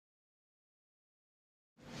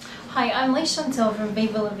Hi, I'm Leigh-Chantelle from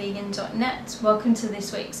VivaLaVegan.net. Welcome to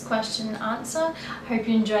this week's question and answer. I hope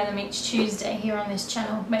you enjoy them each Tuesday here on this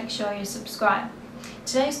channel. Make sure you subscribe.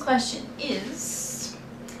 Today's question is,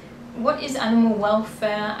 what is animal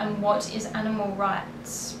welfare and what is animal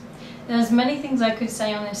rights? There's many things I could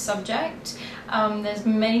say on this subject. There's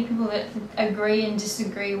many people that agree and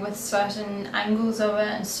disagree with certain angles of it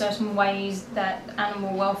and certain ways that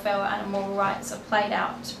animal welfare or animal rights are played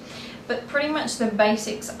out. But pretty much the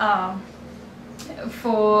basics are,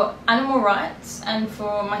 for animal rights and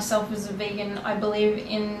for myself as a vegan, I believe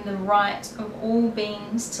in the right of all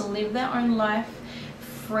beings to live their own life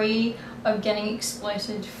free of getting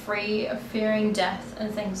exploited, free of fearing death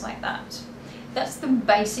and things like that. That's the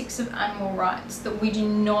basics of animal rights, that we do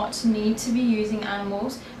not need to be using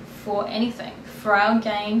animals for anything, for our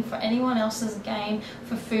gain, for anyone else's gain,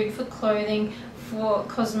 for food, for clothing, for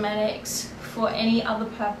cosmetics, for any other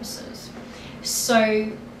purposes.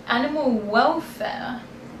 So animal welfare,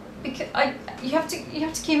 because you have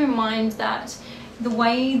to keep in mind that the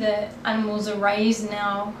way that animals are raised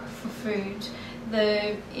now for food,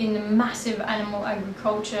 in the massive animal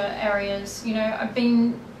agriculture areas, you know,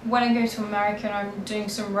 when I go to America and I'm doing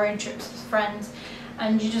some road trips with friends,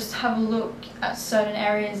 and you just have a look at certain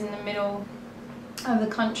areas in the middle of the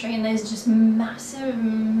country and there's just massive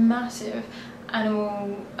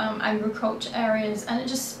animal agriculture areas, and it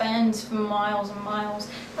just spans for miles and miles.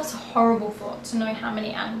 That's a horrible thought, to know how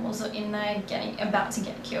many animals are in there about to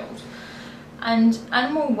get killed. And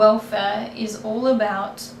animal welfare is all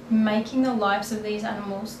about making the lives of these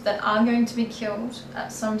animals that are going to be killed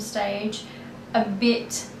at some stage a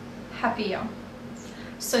bit happier.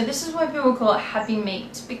 So this is why people call it happy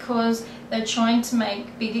meat, because they're trying to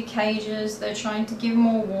make bigger cages, they're trying to give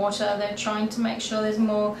more water, they're trying to make sure there's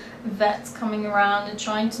more vets coming around, they're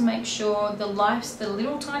trying to make sure the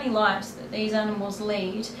little tiny lives that these animals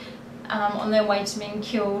lead on their way to being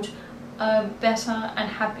killed are better and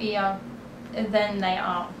happier than they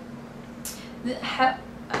are.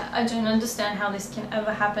 I don't understand how this can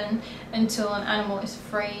ever happen until an animal is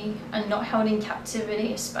free and not held in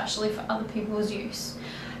captivity, especially for other people's use.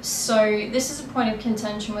 So this is a point of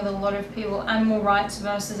contention with a lot of people, animal rights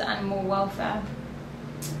versus animal welfare.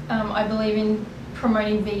 I believe in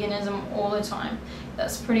promoting veganism all the time.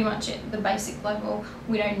 That's pretty much it, the basic level.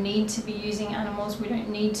 We don't need to be using animals, we don't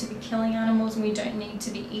need to be killing animals, and we don't need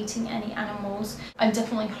to be eating any animals. I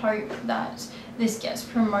definitely hope that this gets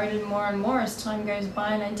promoted more and more as time goes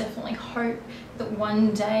by, and I definitely hope that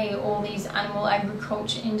one day all these animal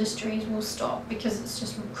agriculture industries will stop, because it's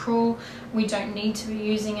just cruel. We don't need to be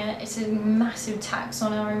using it. It's a massive tax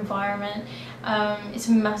on our environment, it's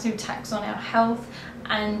a massive tax on our health,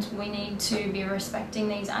 and we need to be respecting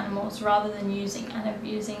these animals rather than using and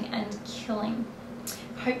abusing and killing.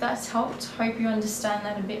 Hope that's helped. Hope you understand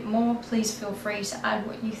that a bit more. Please feel free to add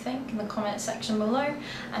what you think in the comment section below,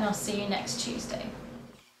 and I'll see you next Tuesday.